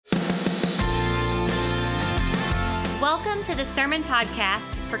Welcome to the Sermon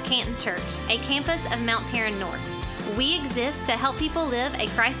Podcast for Canton Church, a campus of Mount Paran North. We exist to help people live a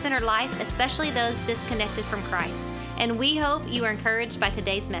Christ-centered life, especially those disconnected from Christ. And we hope you are encouraged by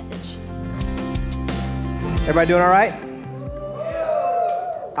today's message. Everybody doing all right?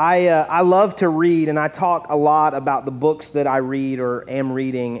 I love to read, and I talk a lot about the books that I read or am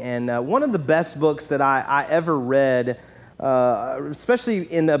reading. And one of the best books that I ever read, especially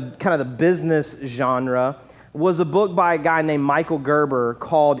in the kind of the business genre, was a book by a guy named Michael Gerber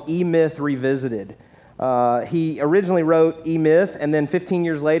called E-Myth Revisited. He originally wrote E-Myth, and then 15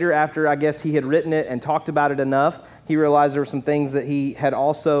 years later, after I guess he had written it and talked about it enough, he realized there were some things that he had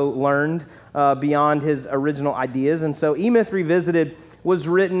also learned beyond his original ideas. And so E-Myth Revisited was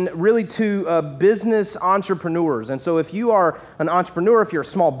written really to business entrepreneurs. And so if you are an entrepreneur, if you're a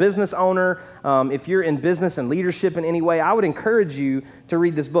small business owner, if you're in business and leadership in any way, I would encourage you to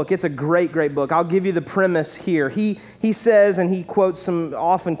read this book. It's a great, great book. I'll give you the premise here. He says, and he quotes some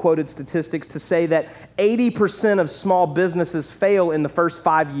often quoted statistics to say that 80% of small businesses fail in the first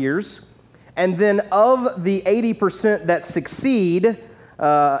 5 years. And then of the 80% that succeed,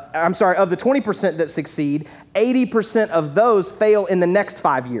 of the 20% that succeed, 80% of those fail in the next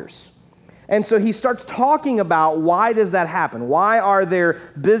 5 years. And so he starts talking about why does that happen? Why are there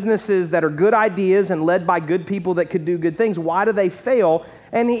businesses that are good ideas and led by good people that could do good things? Why do they fail?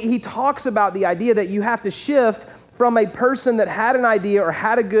 And he talks about the idea that you have to shift from a person that had an idea or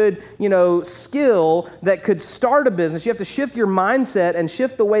had a good, skill that could start a business. You have to shift your mindset and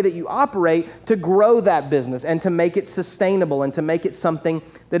shift the way that you operate to grow that business and to make it sustainable and to make it something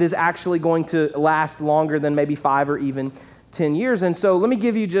that is actually going to last longer than maybe 5 or even 10 years. And so let me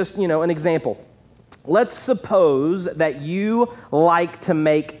give you just, an example. Let's suppose that you like to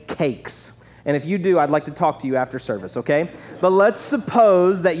make cakes. And if you do, I'd like to talk to you after service, okay? But let's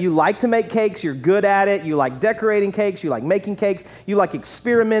suppose that you like to make cakes, you're good at it, you like decorating cakes, you like making cakes, you like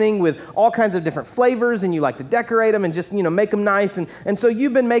experimenting with all kinds of different flavors, and you like to decorate them and just, make them nice. And so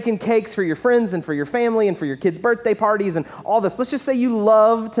you've been making cakes for your friends and for your family and for your kids' birthday parties and all this. Let's just say you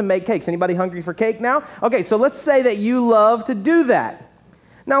love to make cakes. Anybody hungry for cake now? Okay, so let's say that you love to do that.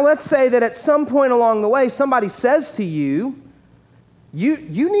 Now let's say that at some point along the way, somebody says to you,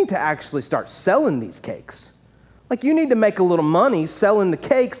 you need to actually start selling these cakes. Like you need to make a little money selling the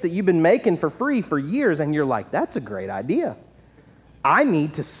cakes that you've been making for free for years. And you're like, that's a great idea. I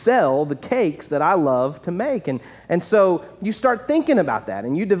need to sell the cakes that I love to make. And so you start thinking about that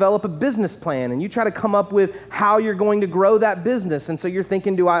and you develop a business plan and you try to come up with how you're going to grow that business. And so you're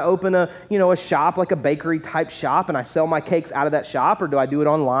thinking, do I open a shop, like a bakery type shop, and I sell my cakes out of that shop, or do I do it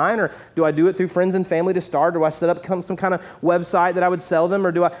online, or do I do it through friends and family to start, or do I set up some kind of website that I would sell them,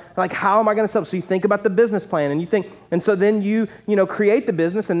 or how am I going to sell them? So you think about the business plan and you think, and so then you create the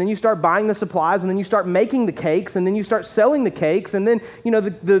business, and then you start buying the supplies, and then you start making the cakes, and then you start selling the cakes, and then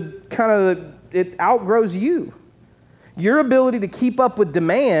it outgrows you. Your ability to keep up with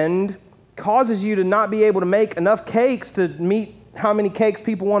demand causes you to not be able to make enough cakes to meet how many cakes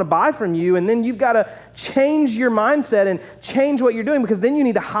people want to buy from you, and then you've got to change your mindset and change what you're doing, because then you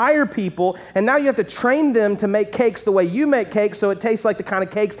need to hire people, and now you have to train them to make cakes the way you make cakes so it tastes like the kind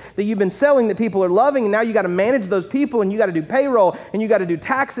of cakes that you've been selling that people are loving, and now you got to manage those people, and you got to do payroll, and you got to do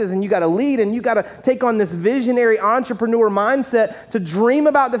taxes, and you got to lead, and you got to take on this visionary entrepreneur mindset to dream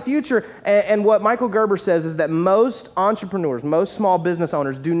about the future. And what Michael Gerber says is that most entrepreneurs, most small business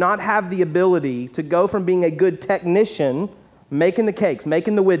owners do not have the ability to go from being a good technician, making the cakes,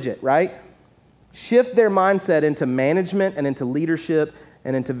 making the widget, right? Shift their mindset into management and into leadership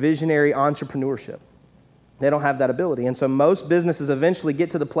and into visionary entrepreneurship. They don't have that ability. And so most businesses eventually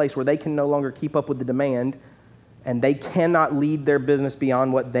get to the place where they can no longer keep up with the demand, and they cannot lead their business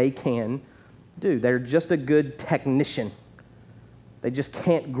beyond what they can do. They're just a good technician. They just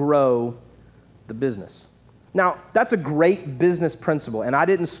can't grow the business. Now, that's a great business principle, and I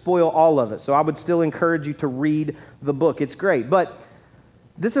didn't spoil all of it, so I would still encourage you to read the book. It's great. But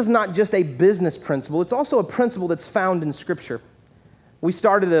this is not just a business principle. It's also a principle that's found in Scripture. We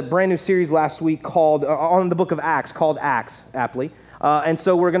started a brand new series last week called on the book of Acts, called Acts, aptly. And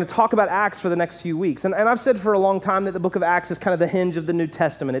so we're going to talk about Acts for the next few weeks. And I've said for a long time that the book of Acts is kind of the hinge of the New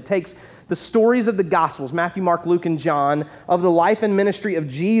Testament. It takes the stories of the Gospels, Matthew, Mark, Luke, and John, of the life and ministry of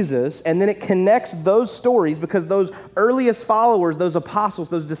Jesus, and then it connects those stories because those earliest followers, those apostles,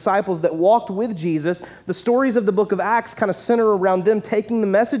 those disciples that walked with Jesus, the stories of the book of Acts kind of center around them taking the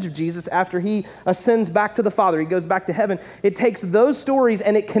message of Jesus after he ascends back to the Father. He goes back to heaven. It takes those stories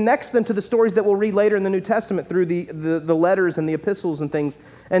and it connects them to the stories that we'll read later in the New Testament through the letters and the epistles and things.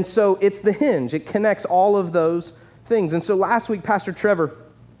 And so it's the hinge. It connects all of those things. And so last week, Pastor Trevor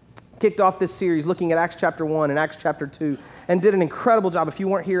kicked off this series looking at Acts chapter 1 and Acts chapter 2 and did an incredible job. If you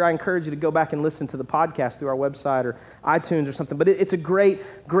weren't here, I encourage you to go back and listen to the podcast through our website or iTunes or something. But it's a great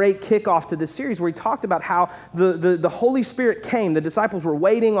kickoff to this series where he talked about how the Holy Spirit came. The disciples were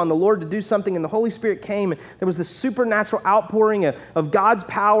waiting on the Lord to do something, and the Holy Spirit came. And there was this supernatural outpouring of God's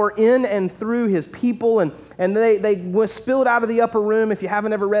power in and through his people. And they were spilled out of the upper room. If you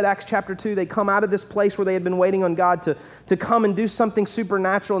haven't ever read Acts chapter 2, they come out of this place where they had been waiting on God to come and do something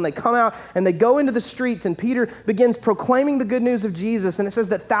supernatural. And they come out and they go into the streets, and Peter begins proclaiming the good news of Jesus. And it says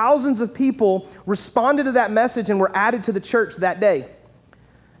that thousands of people responded to that message and were added to the church that day.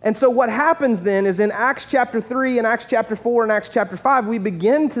 And so what happens then is in Acts chapter 3 and Acts chapter 4 and Acts chapter 5, we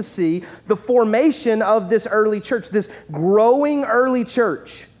begin to see the formation of this early church, this growing early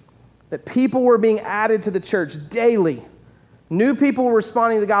church, that people were being added to the church daily. New people were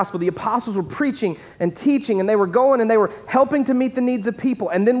responding to the gospel. The apostles were preaching and teaching, and they were going and they were helping to meet the needs of people.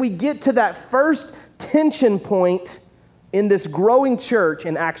 And then we get to that first tension point in this growing church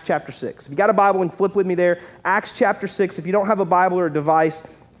in Acts chapter 6. If you got a Bible, and flip with me there, Acts chapter 6. If you don't have a Bible or a device,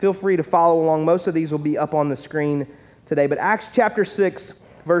 feel free to follow along. Most of these will be up on the screen today. But Acts chapter 6,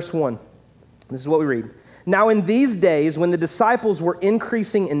 verse 1. This is what we read. Now in these days, when the disciples were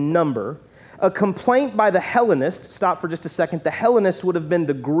increasing in number, a complaint by the Hellenists, stop for just a second, the Hellenists would have been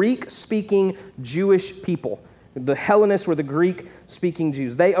the Greek-speaking Jewish people. The Hellenists were the Greek-speaking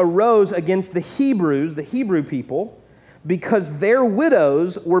Jews. They arose against the Hebrews, the Hebrew people, because their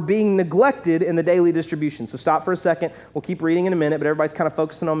widows were being neglected in the daily distribution. So stop for a second. We'll keep reading in a minute, but everybody's kind of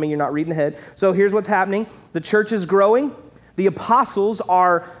focusing on me. You're not reading ahead. So here's what's happening. The church is growing. The apostles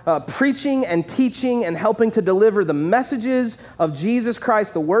are preaching and teaching and helping to deliver the messages of Jesus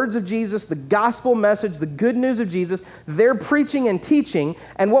Christ, the words of Jesus, the gospel message, the good news of Jesus. They're preaching and teaching.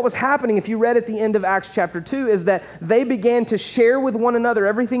 And what was happening, if you read at the end of Acts chapter 2, is that they began to share with one another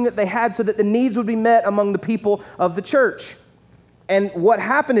everything that they had so that the needs would be met among the people of the church. And what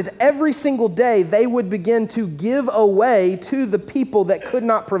happened is every single day they would begin to give away to the people that could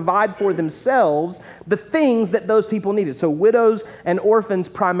not provide for themselves the things that those people needed. So widows and orphans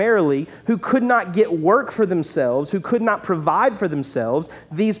primarily, who could not get work for themselves, who could not provide for themselves,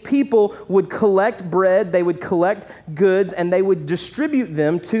 these people would collect bread, they would collect goods, and they would distribute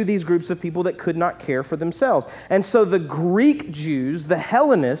them to these groups of people that could not care for themselves. And so the Greek Jews, the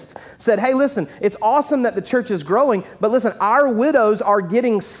Hellenists, said, hey, listen, it's awesome that the church is growing, but listen, our widows are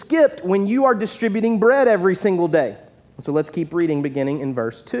getting skipped when you are distributing bread every single day. So let's keep reading beginning in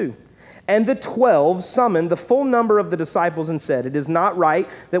verse 2. And the 12 summoned the full number of the disciples and said, it is not right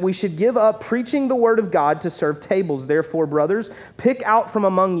that we should give up preaching the word of God to serve tables. Therefore, brothers, pick out from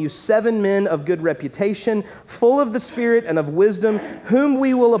among you 7 men of good reputation, full of the Spirit and of wisdom, whom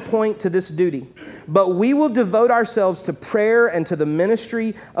we will appoint to this duty. But we will devote ourselves to prayer and to the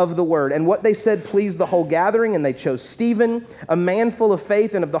ministry of the word. And what they said pleased the whole gathering, and they chose Stephen, a man full of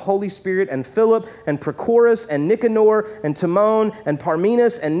faith and of the Holy Spirit, and Philip, and Prochorus, and Nicanor, and Timon, and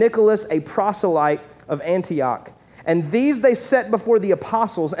Parmenas, and Nicholas, a proselyte of Antioch. And these they set before the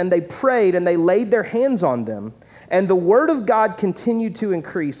apostles, and they prayed, and they laid their hands on them. And the word of God continued to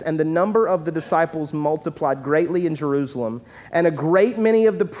increase, and the number of the disciples multiplied greatly in Jerusalem, and a great many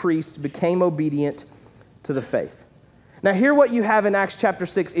of the priests became obedient to the faith. Now here what you have in Acts chapter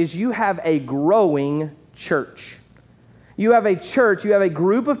 6 is you have a growing church. You have a church, you have a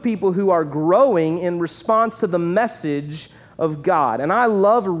group of people who are growing in response to the message of God. And I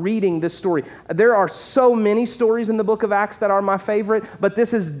love reading this story. There are so many stories in the book of Acts that are my favorite, but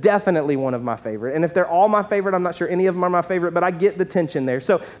this is definitely one of my favorite. And if they're all my favorite, I'm not sure any of them are my favorite, but I get the tension there.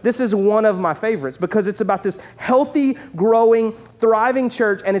 So this is one of my favorites because it's about this healthy, growing, thriving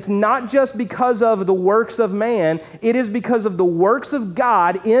church, and it's not just because of the works of man, it is because of the works of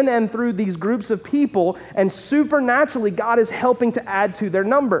God in and through these groups of people, and supernaturally God is helping to add to their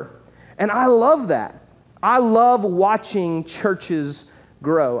number. And I love that. I love watching churches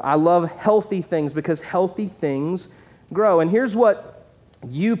grow. I love healthy things because healthy things grow. And here's what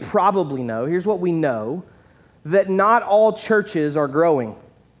you probably know. Here's what we know, that not all churches are growing.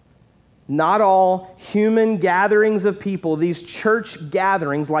 Not all human gatherings of people, these church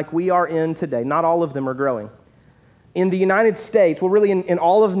gatherings like we are in today, not all of them are growing. In the United States, well, really in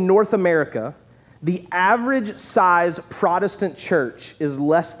all of North America, the average size Protestant church is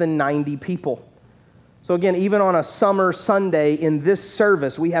less than 90 people. So again, even on a summer Sunday in this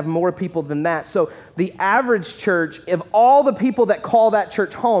service, we have more people than that. So the average church, if all the people that call that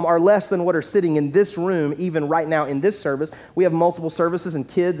church home are less than what are sitting in this room, even right now in this service, we have multiple services and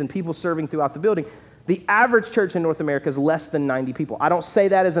kids and people serving throughout the building. The average church in North America is less than 90 people. I don't say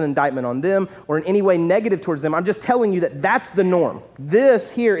that as an indictment on them or in any way negative towards them. I'm just telling you that that's the norm.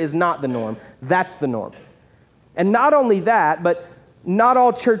 This here is not the norm. That's the norm. And not only that, but not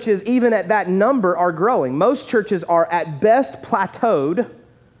all churches, even at that number, are growing. Most churches are at best plateaued,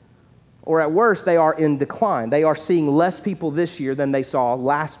 or at worst, they are in decline. They are seeing less people this year than they saw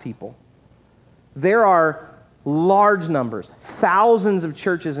last people. There are large numbers, thousands of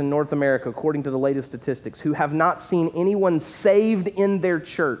churches in North America, according to the latest statistics, who have not seen anyone saved in their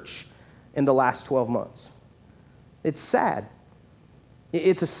church in the last 12 months. It's sad.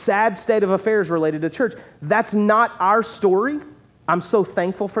 It's a sad state of affairs related to church. That's not our story. I'm so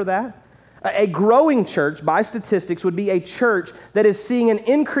thankful for that. A growing church, by statistics, would be a church that is seeing an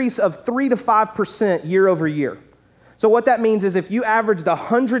increase of 3 to 5% year over year. So what that means is if you averaged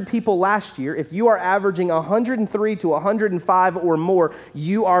 100 people last year, if you are averaging 103 to 105 or more,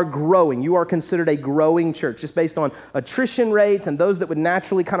 you are growing. You are considered a growing church, just based on attrition rates and those that would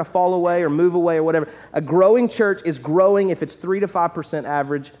naturally kind of fall away or move away or whatever. A growing church is growing if it's 3 to 5%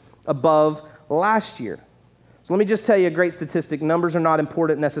 average above last year. So let me just tell you a great statistic. Numbers are not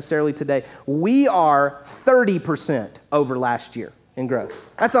important necessarily today. We are 30% over last year in growth.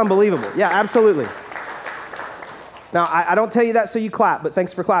 That's unbelievable. Yeah, absolutely. Now, I don't tell you that so you clap, but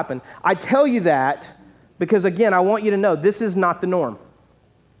thanks for clapping. I tell you that because, again, I want you to know this is not the norm.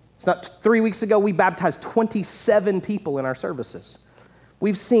 It's not 3 weeks ago, we baptized 27 people in our services.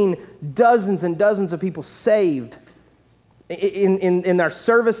 We've seen dozens and dozens of people saved in our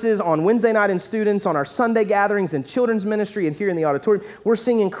services on Wednesday night in students, on our Sunday gatherings in children's ministry, and here in the auditorium. We're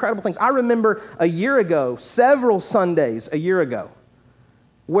seeing incredible things. I remember a year ago, several Sundays a year ago,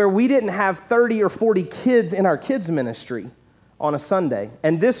 where we didn't have 30 or 40 kids in our kids ministry on a Sunday.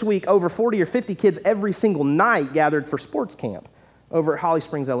 And this week, over 40 or 50 kids every single night gathered for sports camp over at Holly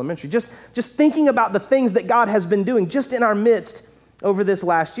Springs Elementary. Just thinking about the things that God has been doing just in our midst over this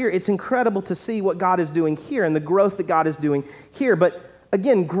last year, it's incredible to see what God is doing here and the growth that God is doing here. But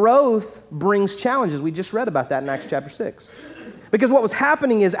again, growth brings challenges. We just read about that in Acts chapter 6. Because what was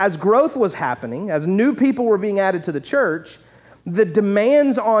happening is, as growth was happening, as new people were being added to the church, the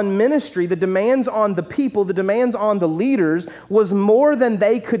demands on ministry, the demands on the people, the demands on the leaders was more than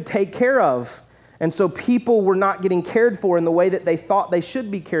they could take care of. And so people were not getting cared for in the way that they thought they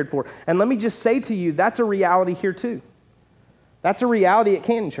should be cared for. And let me just say to you, that's a reality here too. That's a reality at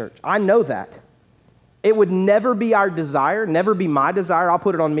Canton Church. I know that. It would never be our desire, never be my desire, I'll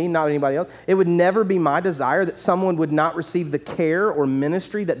put it on me, not anybody else. It would never be my desire that someone would not receive the care or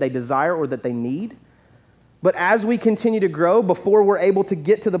ministry that they desire or that they need. But as we continue to grow, before we're able to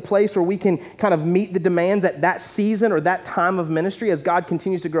get to the place where we can kind of meet the demands at that season or that time of ministry, as God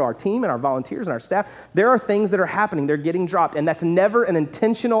continues to grow our team and our volunteers and our staff, there are things that are happening. They're getting dropped. And that's never an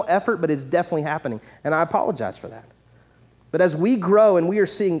intentional effort, but it's definitely happening. And I apologize for that. But as we grow and we are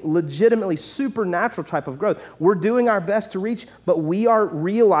seeing legitimately supernatural type of growth, we're doing our best to reach, but we are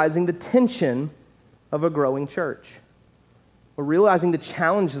realizing the tension of a growing church. We're realizing the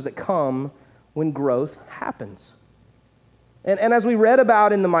challenges that come when growth happens. And as we read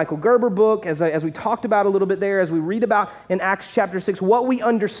about in the Michael Gerber book, as we talked about a little bit there, as we read about in Acts chapter 6, what we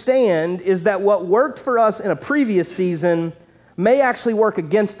understand is that what worked for us in a previous season may actually work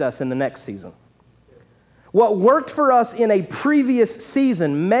against us in the next season. What worked for us in a previous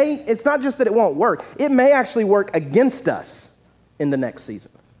season it's not just that it won't work, it may actually work against us in the next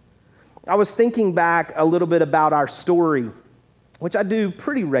season. I was thinking back a little bit about our story, which I do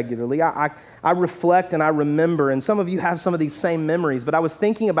pretty regularly. I reflect and I remember, and some of you have some of these same memories, but I was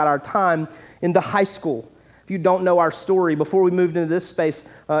thinking about our time in the high school. If you don't know our story, before we moved into this space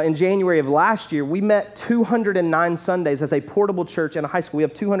in January of last year, we met 209 Sundays as a portable church in a high school. We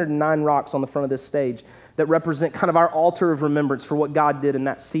have 209 rocks on the front of this stage that represent kind of our altar of remembrance for what God did in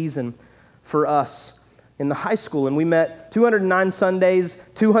that season for us in the high school. And we met 209 Sundays.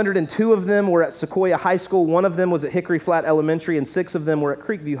 202 of them were at Sequoia High School. One of them was at Hickory Flat Elementary, and 6 of them were at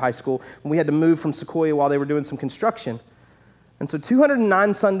Creekview High School. And we had to move from Sequoia while they were doing some construction. And so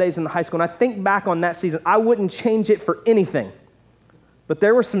 209 Sundays in the high school. And I think back on that season, I wouldn't change it for anything. But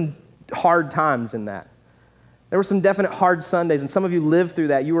there were some hard times in that. There were some definite hard Sundays, and some of you lived through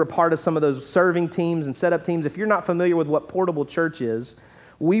that. You were a part of some of those serving teams and setup teams. If you're not familiar with what portable church is,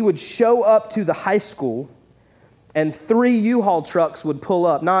 we would show up to the high school, and 3 U-Haul trucks would pull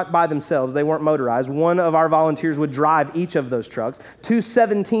up, not by themselves. They weren't motorized. One of our volunteers would drive each of those trucks, 2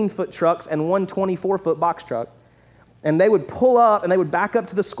 17-foot trucks and 1 24-foot box truck. And they would pull up, and they would back up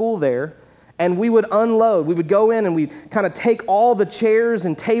to the school there, and we would unload. We would go in and we'd kind of take all the chairs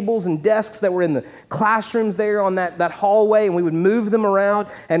and tables and desks that were in the classrooms there on that hallway, and we would move them around,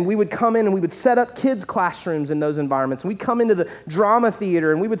 and we would come in and we would set up kids' classrooms in those environments. And we'd come into the drama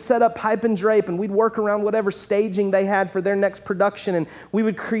theater, and we would set up pipe and drape, and we'd work around whatever staging they had for their next production, and we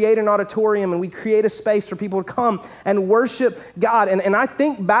would create an auditorium, and we'd create a space for people to come and worship God. And I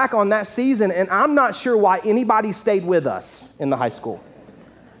think back on that season, and I'm not sure why anybody stayed with us in the high school.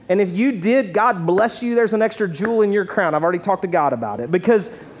 And if you did, God bless you. There's an extra jewel in your crown. I've already talked to God about it, because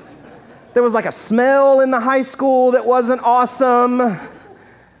there was like a smell in the high school that wasn't awesome.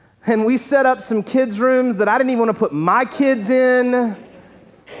 And we set up some kids' rooms that I didn't even want to put my kids in.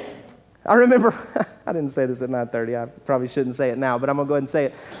 I remember, I didn't say this at 9:30. I probably shouldn't say it now, but I'm going to go ahead and say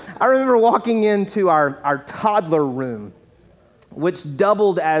it. I remember walking into our toddler room, which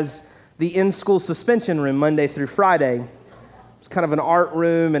doubled as the in-school suspension room Monday through Friday. It was kind of an art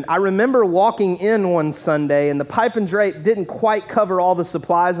room, and I remember walking in one Sunday, and the pipe and drape didn't quite cover all the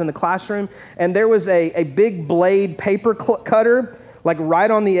supplies in the classroom, and there was a big blade paper cutter, like right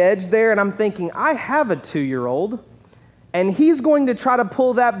on the edge there, and I'm thinking, I have a 2-year-old, and he's going to try to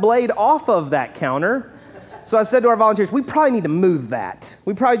pull that blade off of that counter. So I said to our volunteers, we probably need to move that.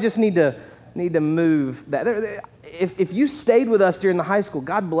 We probably just need to move that. If you stayed with us during the high school,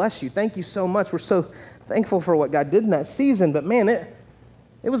 God bless you. Thank you so much. We're so thankful for what God did in that season, but man,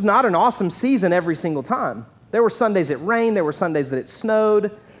 it was not an awesome season every single time. There were Sundays it rained, there were Sundays that it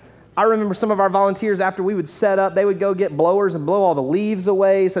snowed. I remember some of our volunteers, after we would set up, they would go get blowers and blow all the leaves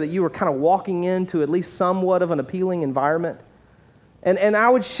away so that you were kind of walking into at least somewhat of an appealing environment. And I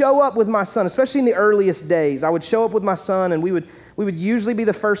would show up with my son, especially in the earliest days. I would show up with my son, and we would usually be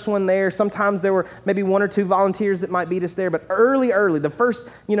the first one there. Sometimes there were maybe 1 or 2 volunteers that might beat us there, but early, the first,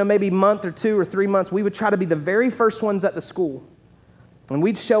 maybe month or 2 or 3 months, we would try to be the very first ones at the school. And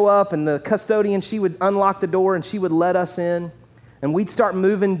we'd show up, and the custodian, she would unlock the door, and she would let us in. And we'd start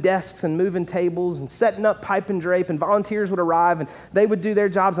moving desks and moving tables and setting up pipe and drape, and volunteers would arrive, and they would do their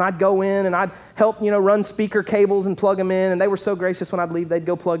jobs, and I'd go in and I'd help, run speaker cables and plug them in, and they were so gracious when I'd leave, they'd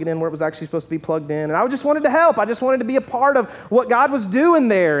go plug it in where it was actually supposed to be plugged in, and I just wanted to help. I just wanted to be a part of what God was doing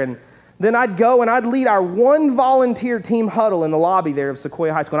there, and then I'd go and I'd lead our one volunteer team huddle in the lobby there of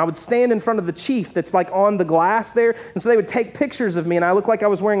Sequoia High School, and I would stand in front of the chief that's like on the glass there, and so they would take pictures of me, and I looked like I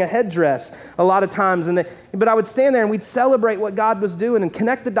was wearing a headdress a lot of times, but I would stand there and we'd celebrate what God was doing and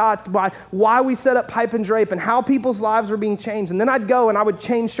connect the dots by why we set up pipe and drape and how people's lives were being changed. And then I'd go and I would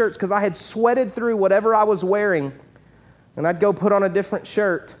change shirts because I had sweated through whatever I was wearing, and I'd go put on a different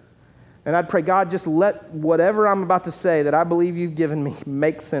shirt, and I'd pray, God, just let whatever I'm about to say that I believe you've given me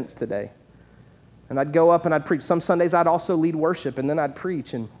make sense today. And I'd go up and I'd preach. Some Sundays I'd also lead worship, and then I'd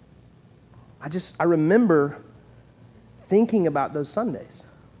preach. And I remember thinking about those Sundays.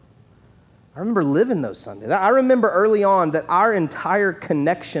 I remember living those Sundays. I remember early on that our entire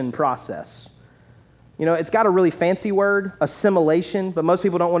connection process, it's got a really fancy word, assimilation, but most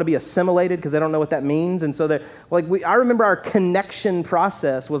people don't want to be assimilated because they don't know what that means. And so I remember our connection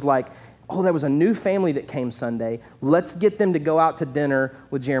process was like, oh, there was a new family that came Sunday. Let's get them to go out to dinner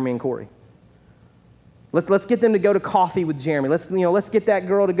with Jeremy and Corey. Let's get them to go to coffee with Jeremy. Let's get that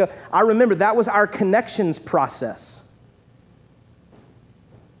girl to go. I remember that was our connections process.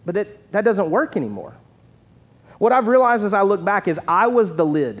 But that doesn't work anymore. What I've realized as I look back is I was the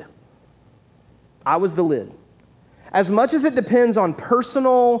lid. I was the lid. As much as it depends on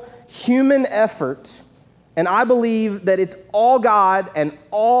personal human effort, and I believe that it's all God and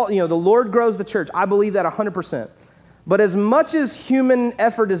all, the Lord grows the church. I believe that 100%. But as much as human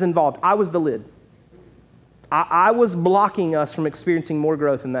effort is involved, I was the lid. I was blocking us from experiencing more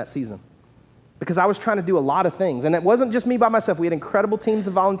growth in that season because I was trying to do a lot of things. And it wasn't just me by myself. We had incredible teams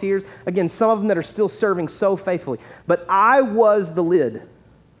of volunteers. Again, some of them that are still serving so faithfully. But I was the lid.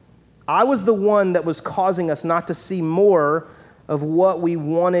 I was the one that was causing us not to see more of what we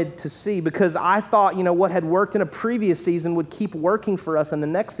wanted to see because I thought, what had worked in a previous season would keep working for us in the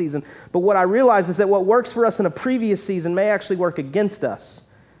next season. But what I realized is that what works for us in a previous season may actually work against us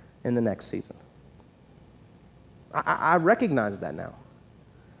in the next season. I recognize that now.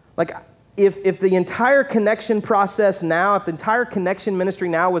 Like, if the entire connection process now, if the entire connection ministry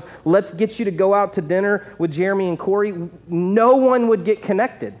now was, let's get you to go out to dinner with Jeremy and Corey, no one would get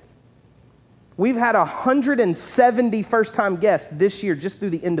connected. We've had 170 first-time guests this year just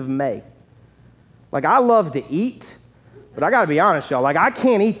through the end of May. Like, I love to eat, but I got to be honest, y'all, I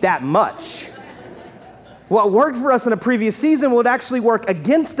can't eat that much. What worked for us in a previous season would actually work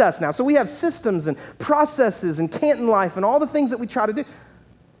against us now. So we have systems and processes and Canton Life and all the things that we try to do.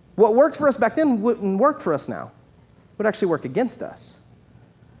 What worked for us back then wouldn't work for us now. It would actually work against us.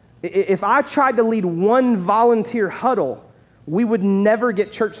 If I tried to lead one volunteer huddle, we would never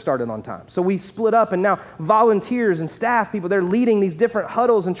get church started on time. So we split up, and now volunteers and staff people, they're leading these different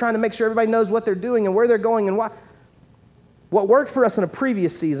huddles and trying to make sure everybody knows what they're doing and where they're going and why. What worked for us in a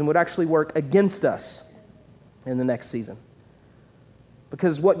previous season would actually work against us in the next season.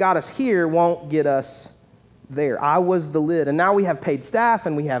 Because what got us here won't get us there. I was the lid. And now we have paid staff,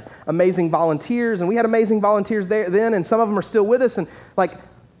 and we have amazing volunteers, and we had amazing volunteers there then, and some of them are still with us. But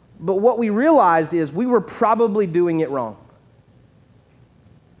what we realized is we were probably doing it wrong.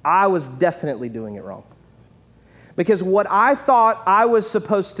 I was definitely doing it wrong. Because what I thought I was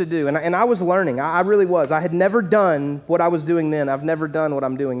supposed to do, and I was learning, I really was. I had never done what I was doing then. I've never done what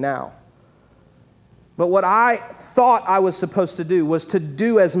I'm doing now. But what I thought I was supposed to do was to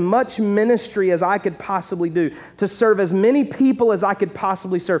do as much ministry as I could possibly do, to serve as many people as I could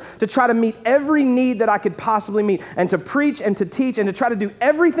possibly serve, to try to meet every need that I could possibly meet, and to preach and to teach and to try to do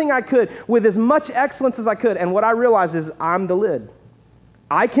everything I could with as much excellence as I could. And what I realized is I'm the lid.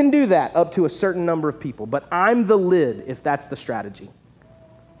 I can do that up to a certain number of people, but I'm the lid if that's the strategy.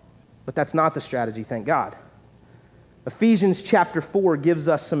 But that's not the strategy, thank God. Ephesians chapter 4 gives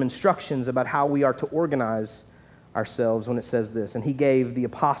us some instructions about how we are to organize ourselves when it says this. And he gave the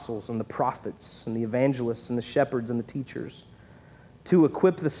apostles and the prophets and the evangelists and the shepherds and the teachers to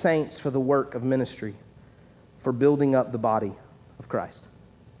equip the saints for the work of ministry, for building up the body of Christ.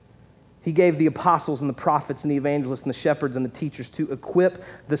 He gave the apostles and the prophets and the evangelists and the shepherds and the teachers to equip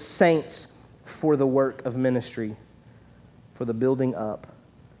the saints for the work of ministry, for the building up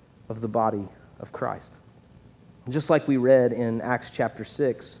of the body of Christ. Just like we read in Acts chapter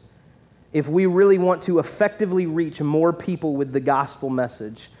 6, if we really want to effectively reach more people with the gospel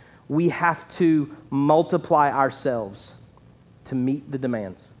message, we have to multiply ourselves to meet the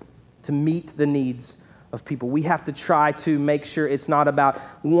demands, to meet the needs of people. We have to try to make sure it's not about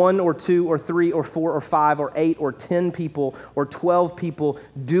 1 or 2 or 3 or 4 or 5 or 8 or 10 people or 12 people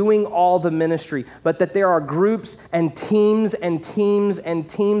doing all the ministry, but that there are groups and teams and teams and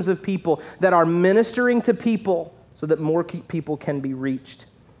teams of people that are ministering to people so that more people can be reached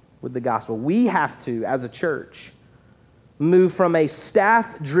with the gospel. We have to, as a church, move from a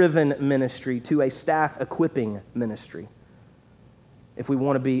staff-driven ministry to a staff-equipping ministry if we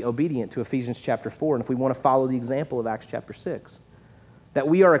want to be obedient to Ephesians chapter 4 and if we want to follow the example of Acts chapter 6. That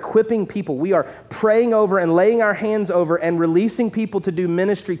we are equipping people, we are praying over and laying our hands over and releasing people to do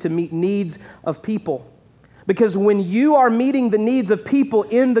ministry to meet needs of people. Because when you are meeting the needs of people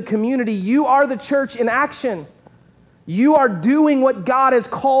in the community, you are the church in action. You are doing what God has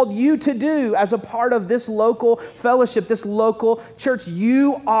called you to do as a part of this local fellowship, this local church.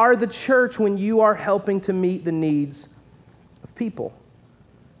 You are the church when you are helping to meet the needs of people.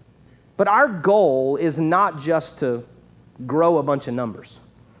 But our goal is not just to grow a bunch of numbers.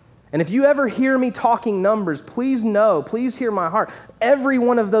 And if you ever hear me talking numbers, please know, please hear my heart. Every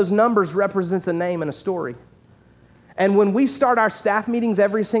one of those numbers represents a name and a story. And when we start our staff meetings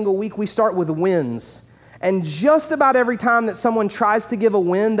every single week, we start with wins. And just about every time that someone tries to give a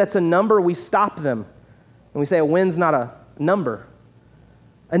win that's a number, we stop them. And we say a win's not a number.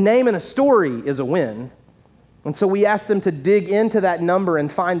 A name and a story is a win. And so we ask them to dig into that number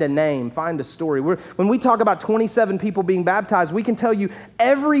and find a name, find a story. When we talk about 27 people being baptized, we can tell you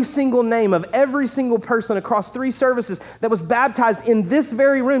every single name of every single person across 3 services that was baptized in this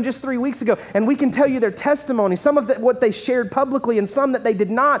very room just 3 weeks ago. And we can tell you their testimony, some of what they shared publicly and some that they did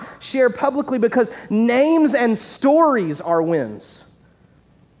not share publicly, because names and stories are wins.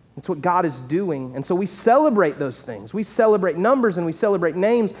 That's what God is doing. And so we celebrate those things. We celebrate numbers and we celebrate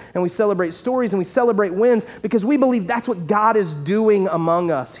names and we celebrate stories and we celebrate wins because we believe that's what God is doing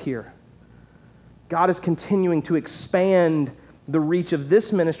among us here. God is continuing to expand the reach of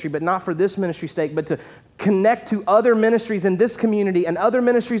this ministry, but not for this ministry's sake, but to connect to other ministries in this community and other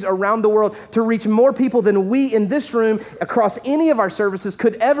ministries around the world to reach more people than we in this room across any of our services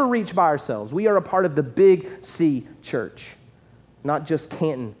could ever reach by ourselves. We are a part of the Big C Church, not just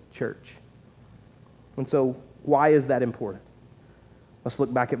Canton Church. And so why is that important? Let's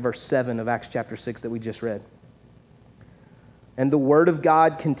look back at verse 7 of Acts chapter 6 that we just read. And the word of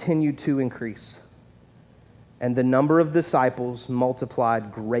God continued to increase, and the number of disciples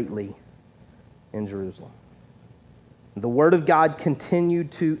multiplied greatly in Jerusalem. The word of God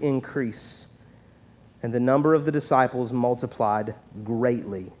continued to increase, and the number of the disciples multiplied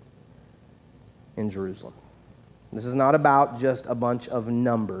greatly in Jerusalem. This is not about just a bunch of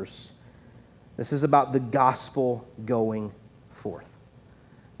numbers. This is about the gospel going forth.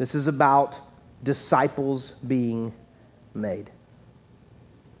 This is about disciples being made.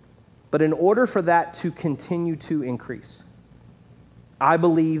 But in order for that to continue to increase, I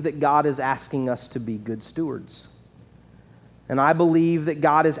believe that God is asking us to be good stewards. And I believe that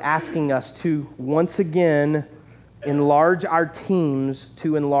God is asking us to, once again, enlarge our teams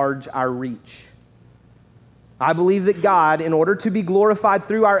to enlarge our reach. I believe that God, in order to be glorified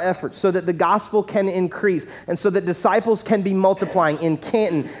through our efforts so that the gospel can increase and so that disciples can be multiplying in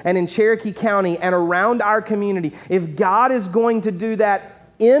Canton and in Cherokee County and around our community, if God is going to do that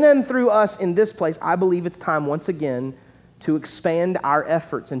in and through us in this place, I believe it's time once again to expand our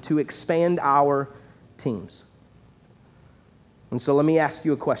efforts and to expand our teams. And so let me ask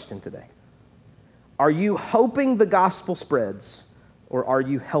you a question today. Are you hoping the gospel spreads, or are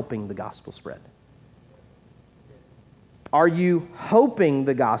you helping the gospel spread? Are you hoping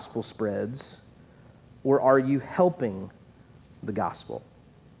the gospel spreads, or are you helping the gospel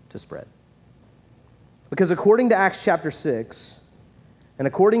to spread? Because according to Acts chapter 6, and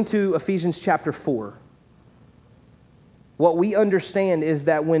according to Ephesians chapter 4, what we understand is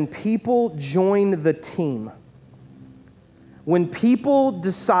that when people join the team, when people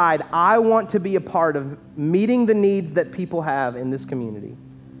decide, I want to be a part of meeting the needs that people have in this community,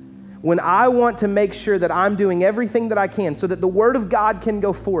 when I want to make sure that I'm doing everything that I can so that the Word of God can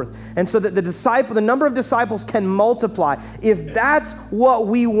go forth and so that the number of disciples can multiply, if that's what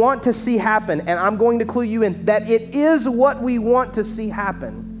we want to see happen, and I'm going to clue you in that it is what we want to see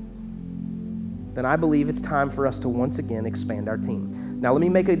happen, then I believe it's time for us to once again expand our team. Now, let me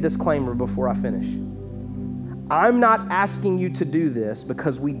make a disclaimer before I finish. I'm not asking you to do this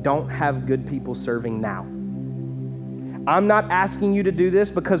because we don't have good people serving now. I'm not asking you to do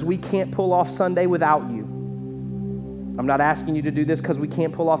this because we can't pull off Sunday without you. I'm not asking you to do this because we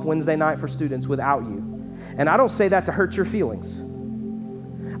can't pull off Wednesday night for students without you. And I don't say that to hurt your feelings.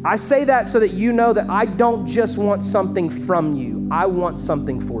 I say that so that you know that I don't just want something from you. I want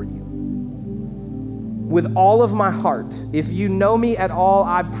something for you. With all of my heart, if you know me at all,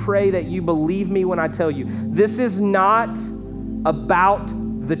 I pray that you believe me when I tell you, this is not about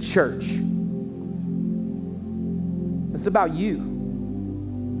the church. It's about you.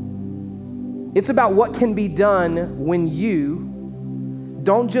 It's about what can be done when you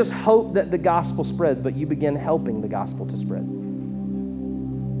don't just hope that the gospel spreads, but you begin helping the gospel to spread.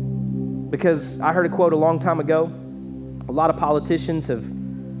 Because I heard a quote a long time ago. A lot of politicians have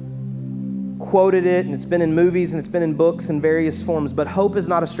quoted it, and it's been in movies, and it's been in books in various forms, but hope is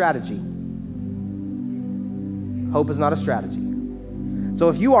not a strategy. Hope is not a strategy. So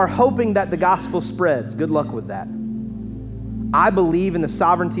if you are hoping that the gospel spreads, good luck with that. I believe in the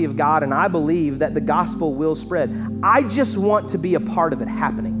sovereignty of God, and I believe that the gospel will spread. I just want to be a part of it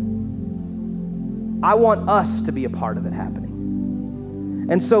happening. I want us to be a part of it happening.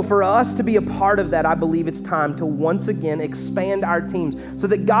 And so for us to be a part of that, I believe it's time to once again expand our teams so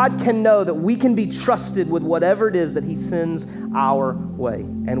that God can know that we can be trusted with whatever it is that He sends our way.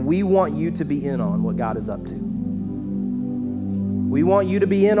 And we want you to be in on what God is up to. We want you to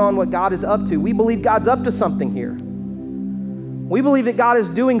be in on what God is up to. We believe God's up to something here. We believe that God is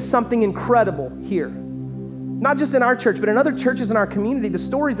doing something incredible here. Not just in our church, but in other churches in our community. The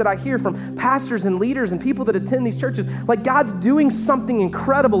stories that I hear from pastors and leaders and people that attend these churches, like God's doing something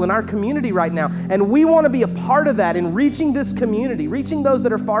incredible in our community right now. And we want to be a part of that in reaching this community, reaching those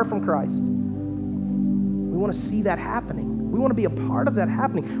that are far from Christ. We want to see that happening. We want to be a part of that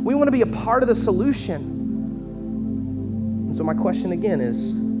happening. We want to be a part of the solution. And so my question again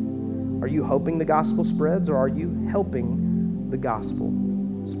is, are you hoping the gospel spreads, or are you helping the gospel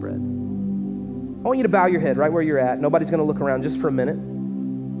spread? I want you to bow your head right where you're at. Nobody's going to look around just for a minute.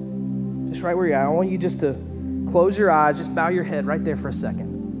 Just right where you're at. I want you just to close your eyes, just bow your head right there for a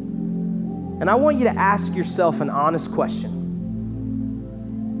second. And I want you to ask yourself an honest question.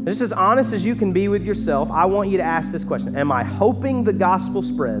 Just as honest as you can be with yourself, I want you to ask this question. Am I hoping the gospel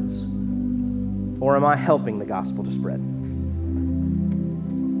spreads, or am I helping the gospel to spread?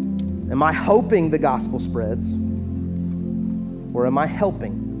 Am I hoping the gospel spreads, or am I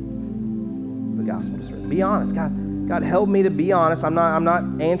helping the gospel to spread? Be honest. God, help me to be honest. I'm not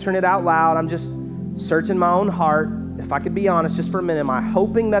answering it out loud. I'm just searching my own heart. If I could be honest just for a minute, am I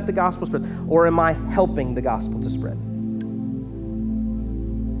hoping that the gospel spreads, or am I helping the gospel to spread?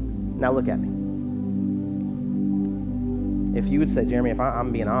 Now look at me. If you would say, Jeremy, if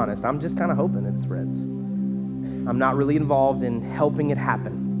I'm being honest, I'm just kind of hoping it spreads. I'm not really involved in helping it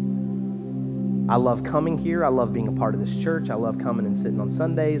happen. I love coming here. I love being a part of this church. I love coming and sitting on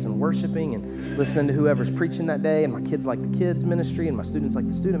Sundays and worshiping and listening to whoever's preaching that day. And my kids like the kids ministry, and my students like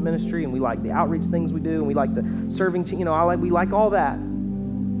the student ministry, and we like the outreach things we do, and we like the serving. We like all that.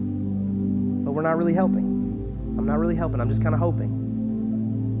 But we're not really helping. I'm not really helping. I'm just kind of hoping.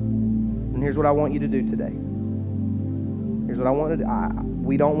 And here's what I want you to do today. Here's what I wanted.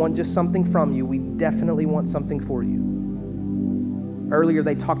 We don't want just something from you. We definitely want something for you. Earlier,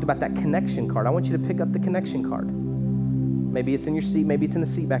 they talked about that connection card. I want you to pick up the connection card. Maybe it's in your seat. Maybe it's in the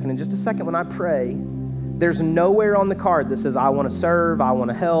seat back. And in just a second, when I pray, there's nowhere on the card that says, I want to serve, I want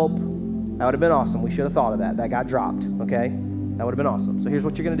to help. That would have been awesome. We should have thought of that. That got dropped, okay? That would have been awesome. So here's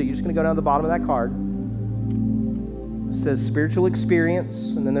what you're going to do. You're just going to go down to the bottom of that card. It says spiritual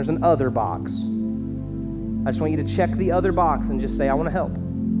experience, and then there's an other box. I just want you to check the other box and just say, I want to help.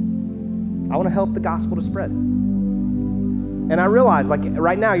 I want to help the gospel to spread. And I realize, like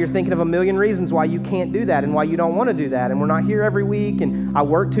right now, you're thinking of a million reasons why you can't do that and why you don't want to do that. And we're not here every week, and I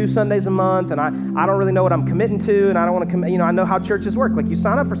work 2 Sundays a month, and I don't really know what I'm committing to, and I don't want to commit. I know how churches work. Like you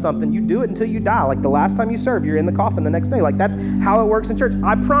sign up for something, you do it until you die. Like the last time you serve, you're in the coffin the next day. Like that's how it works in church.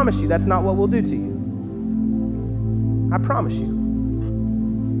 I promise you, that's not what we'll do to you. I promise you.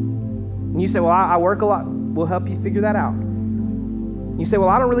 And you say, well, I work a lot. We'll help you figure that out. You say, well,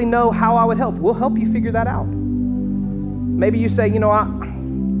 I don't really know how I would help. We'll help you figure that out. Maybe you say,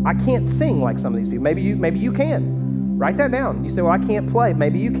 I can't sing like some of these people. Maybe you can. Write that down. You say, well, I can't play.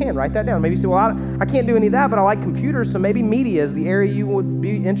 Maybe you can. Write that down. Maybe you say, well, I can't do any of that, but I like computers, so maybe media is the area you would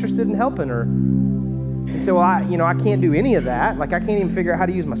be interested in helping. Or you say, well, I can't do any of that. Like I can't even figure out how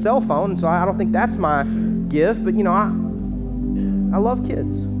to use my cell phone, so I don't think that's my gift. But I love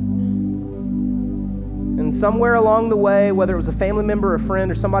kids. And somewhere along the way, whether it was a family member, a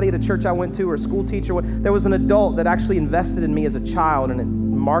friend, or somebody at a church I went to, or a school teacher, there was an adult that actually invested in me as a child, and it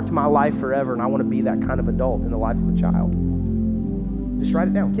marked my life forever, and I want to be that kind of adult in the life of a child. Just write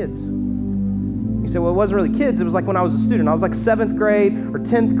it down, kids. You say, well, it wasn't really kids. It was like when I was a student. I was like 7th grade or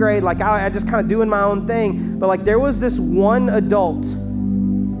 10th grade, like I just kind of doing my own thing. But like there was this one adult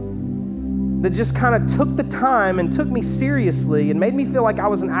that just kind of took the time and took me seriously and made me feel like I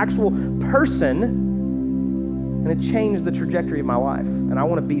was an actual person. And it changed the trajectory of my life. And I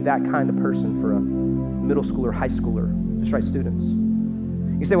want to be that kind of person for a middle schooler, high schooler, just right, students.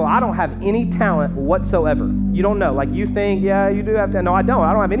 You say, well, I don't have any talent whatsoever. You don't know. Like you think, yeah, you do have talent. No, I don't.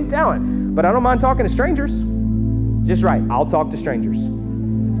 I don't have any talent. But I don't mind talking to strangers. Just right. I'll talk to strangers.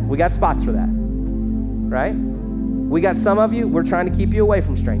 We got spots for that. Right? We got some of you, we're trying to keep you away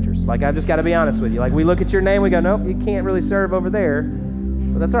from strangers. Like, I've just got to be honest with you. Like, we look at your name, we go, nope, you can't really serve over there.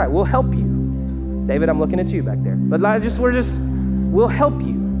 But that's all right. We'll help you. David, I'm looking at you back there. But we'll help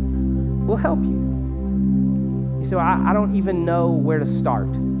you. We'll help you. You say, well, I don't even know where to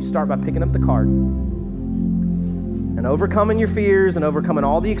start. You start by picking up the card and overcoming your fears and overcoming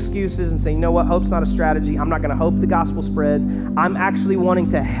all the excuses and saying, you know what, hope's not a strategy. I'm not going to hope the gospel spreads. I'm actually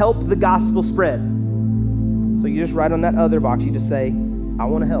wanting to help the gospel spread. So you just write on that other box, you just say, I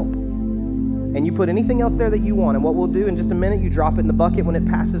want to help. And you put anything else there that you want. And what we'll do in just a minute, you drop it in the bucket when it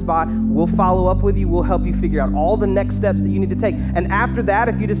passes by. We'll follow up with you. We'll help you figure out all the next steps that you need to take. And after that,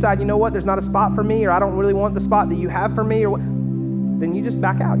 if you decide, you know what, there's not a spot for me, or I don't really want the spot that you have for me, or what, then you just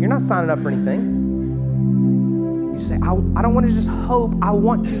back out. You're not signing up for anything. You say, I don't want to just hope. I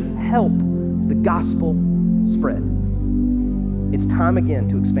want to help the gospel spread. It's time again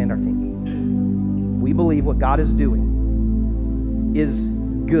to expand our team. We believe what God is doing is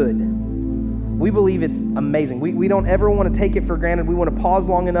good. We believe it's amazing. We don't ever want to take it for granted. We want to pause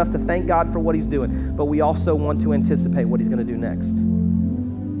long enough to thank God for what he's doing, but we also want to anticipate what he's going to do next.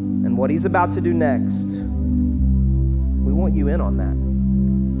 And what he's about to do next, we want you in on that.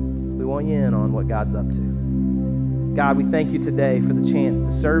 We want you in on what God's up to. God, we thank you today for the chance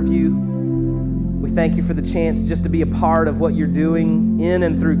to serve you. We thank you for the chance just to be a part of what you're doing in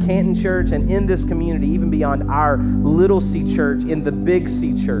and through Canton Church and in this community, even beyond our little C church, in the big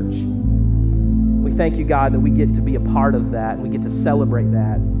C church. We thank you, God, that we get to be a part of that and we get to celebrate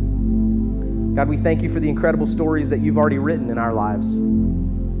that. God, we thank you for the incredible stories that you've already written in our lives.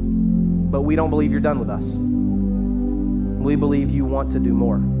 But we don't believe you're done with us. We believe you want to do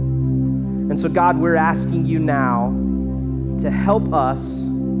more. And so, God, we're asking you now to help us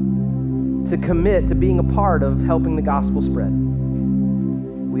to commit to being a part of helping the gospel spread.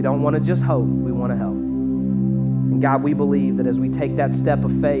 We don't want to just hope, we want to help. And God, we believe that as we take that step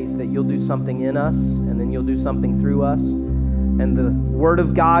of faith, that you'll do something in us, and then you'll do something through us, and the word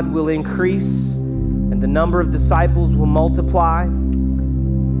of God will increase, and the number of disciples will multiply,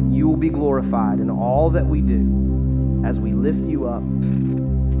 and you will be glorified in all that we do as we lift you up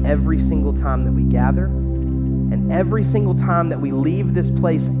every single time that we gather, and every single time that we leave this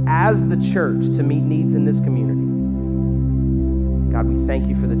place as the church to meet needs in this community. God, we thank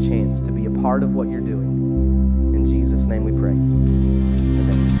you for the chance to be a part of what you're doing. In Jesus' name we pray.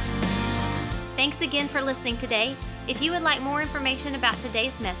 Amen. Thanks again for listening today. If you would like more information about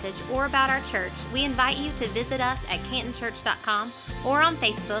today's message or about our church, we invite you to visit us at cantonchurch.com or on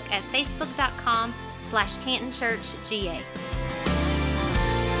Facebook at facebook.com/cantonchurchga.